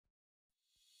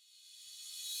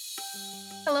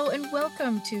Hello and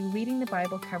welcome to Reading the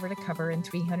Bible Cover to Cover in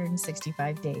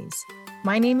 365 Days.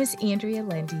 My name is Andrea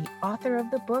Lendy, author of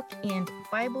the book and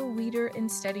Bible reader and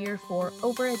studier for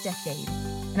over a decade,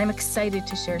 and I'm excited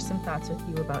to share some thoughts with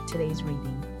you about today's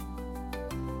reading.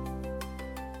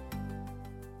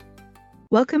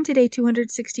 Welcome to day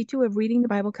 262 of Reading the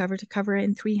Bible Cover to Cover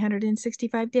in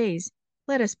 365 Days.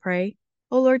 Let us pray.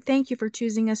 Oh Lord, thank you for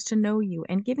choosing us to know you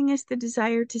and giving us the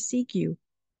desire to seek you.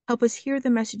 Help us hear the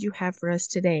message you have for us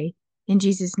today. In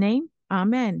Jesus' name,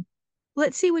 amen.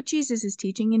 Let's see what Jesus is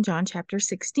teaching in John chapter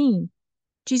 16.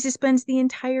 Jesus spends the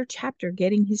entire chapter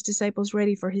getting his disciples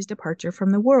ready for his departure from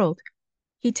the world.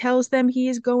 He tells them he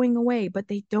is going away, but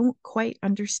they don't quite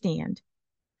understand.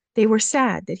 They were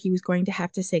sad that he was going to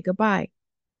have to say goodbye.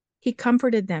 He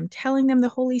comforted them, telling them the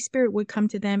Holy Spirit would come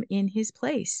to them in his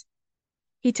place.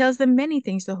 He tells them many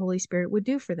things the Holy Spirit would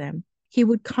do for them. He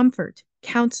would comfort,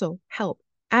 counsel, help,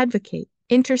 advocate,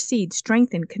 intercede,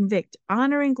 strengthen, convict,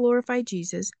 honor and glorify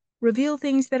Jesus, reveal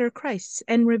things that are Christ's,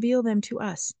 and reveal them to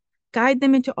us, guide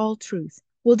them into all truth,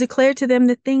 will declare to them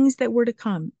the things that were to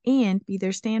come, and be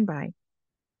their standby.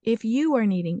 If you are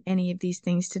needing any of these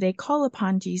things today, call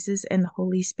upon Jesus and the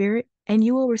Holy Spirit, and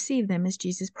you will receive them as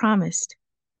Jesus promised.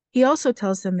 He also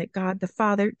tells them that God the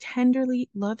Father tenderly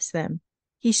loves them.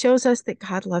 He shows us that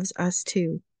God loves us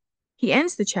too. He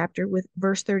ends the chapter with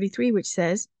verse 33, which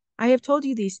says, I have told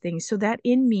you these things so that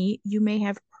in me you may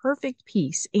have perfect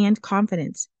peace and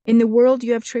confidence. In the world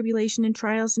you have tribulation and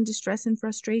trials and distress and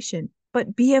frustration,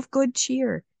 but be of good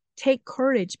cheer. Take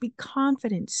courage, be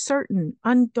confident, certain,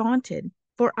 undaunted,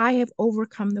 for I have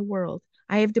overcome the world.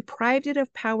 I have deprived it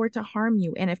of power to harm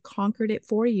you and have conquered it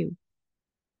for you.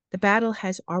 The battle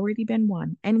has already been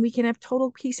won, and we can have total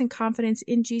peace and confidence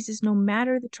in Jesus no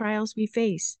matter the trials we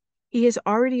face. He has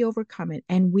already overcome it,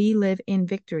 and we live in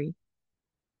victory.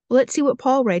 Let's see what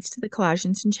Paul writes to the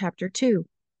Colossians in chapter 2.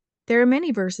 There are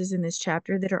many verses in this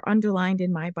chapter that are underlined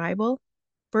in my Bible.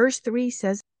 Verse 3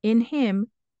 says, In him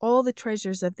all the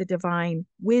treasures of the divine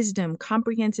wisdom,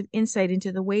 comprehensive insight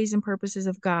into the ways and purposes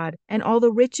of God, and all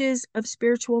the riches of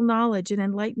spiritual knowledge and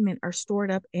enlightenment are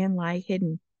stored up and lie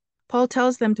hidden. Paul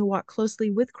tells them to walk closely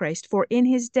with Christ, for in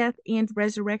his death and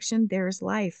resurrection there is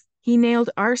life. He nailed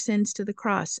our sins to the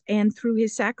cross, and through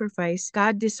his sacrifice,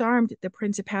 God disarmed the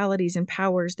principalities and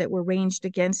powers that were ranged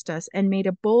against us and made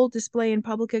a bold display and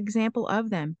public example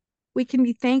of them. We can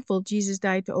be thankful Jesus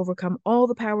died to overcome all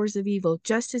the powers of evil,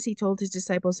 just as he told his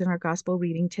disciples in our gospel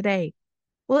reading today.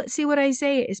 Well, let's see what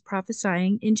Isaiah is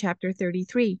prophesying in chapter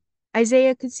 33.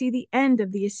 Isaiah could see the end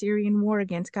of the Assyrian war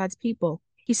against God's people.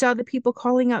 He saw the people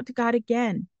calling out to God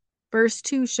again. Verse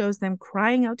 2 shows them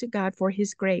crying out to God for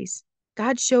his grace.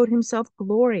 God showed himself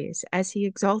glorious as he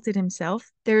exalted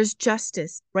himself. There is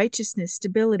justice, righteousness,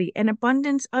 stability, and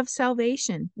abundance of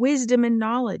salvation, wisdom and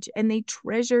knowledge, and they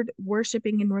treasured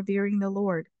worshiping and revering the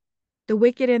Lord. The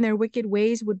wicked and their wicked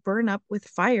ways would burn up with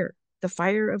fire, the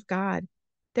fire of God.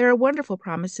 There are wonderful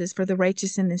promises for the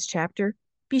righteous in this chapter.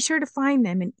 Be sure to find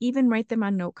them and even write them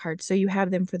on note cards so you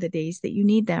have them for the days that you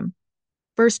need them.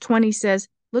 Verse 20 says,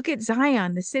 Look at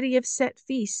Zion, the city of set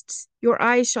feasts. Your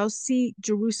eyes shall see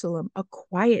Jerusalem, a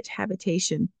quiet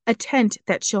habitation, a tent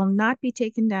that shall not be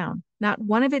taken down. Not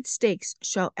one of its stakes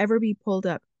shall ever be pulled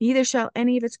up, neither shall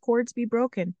any of its cords be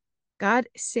broken. God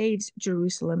saves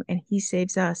Jerusalem, and he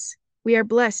saves us. We are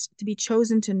blessed to be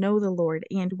chosen to know the Lord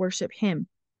and worship him.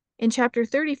 In chapter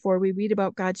 34, we read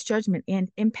about God's judgment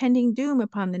and impending doom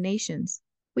upon the nations.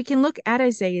 We can look at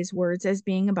Isaiah's words as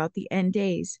being about the end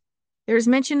days. There is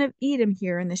mention of Edom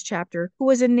here in this chapter, who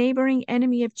was a neighboring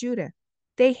enemy of Judah.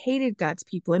 They hated God's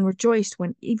people and rejoiced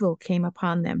when evil came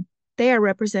upon them. They are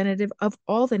representative of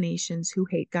all the nations who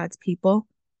hate God's people.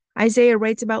 Isaiah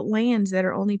writes about lands that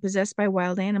are only possessed by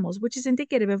wild animals, which is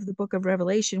indicative of the book of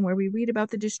Revelation, where we read about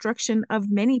the destruction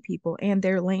of many people and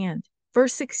their land.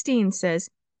 Verse 16 says,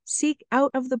 Seek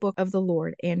out of the book of the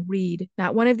Lord and read.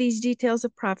 Not one of these details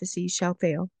of prophecy shall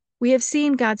fail. We have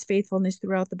seen God's faithfulness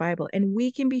throughout the Bible, and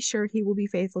we can be sure he will be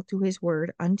faithful to his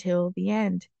word until the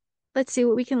end. Let's see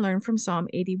what we can learn from Psalm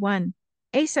 81.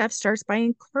 Asaph starts by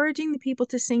encouraging the people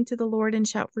to sing to the Lord and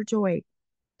shout for joy.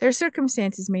 Their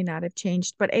circumstances may not have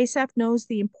changed, but Asaph knows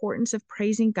the importance of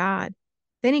praising God.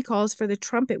 Then he calls for the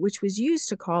trumpet, which was used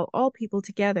to call all people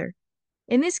together.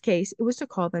 In this case, it was to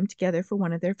call them together for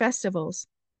one of their festivals.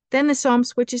 Then the psalm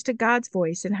switches to God's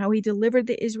voice and how he delivered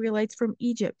the Israelites from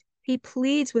Egypt. He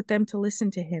pleads with them to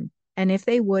listen to him, and if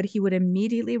they would, he would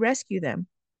immediately rescue them.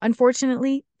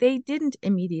 Unfortunately, they didn't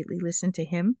immediately listen to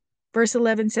him. Verse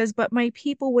 11 says, But my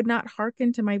people would not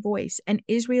hearken to my voice, and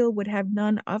Israel would have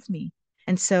none of me.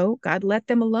 And so God let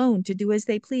them alone to do as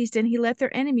they pleased, and he let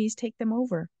their enemies take them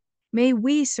over. May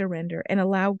we surrender and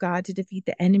allow God to defeat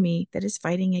the enemy that is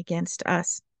fighting against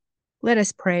us. Let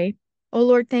us pray. O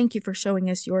Lord, thank you for showing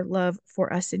us your love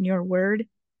for us in your word.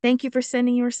 Thank you for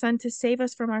sending your Son to save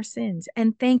us from our sins.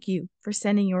 And thank you for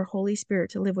sending your Holy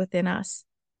Spirit to live within us.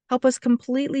 Help us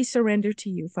completely surrender to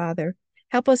you, Father.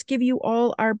 Help us give you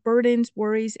all our burdens,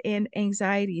 worries, and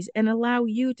anxieties, and allow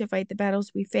you to fight the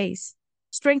battles we face.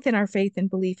 Strengthen our faith and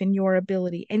belief in your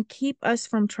ability, and keep us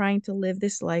from trying to live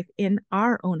this life in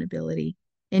our own ability.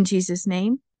 In Jesus'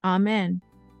 name, amen.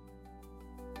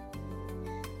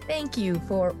 Thank you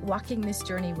for walking this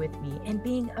journey with me and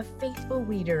being a faithful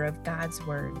reader of God's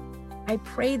Word. I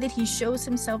pray that He shows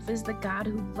Himself as the God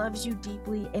who loves you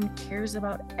deeply and cares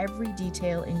about every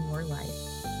detail in your life.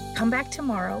 Come back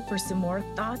tomorrow for some more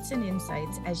thoughts and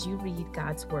insights as you read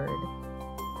God's Word.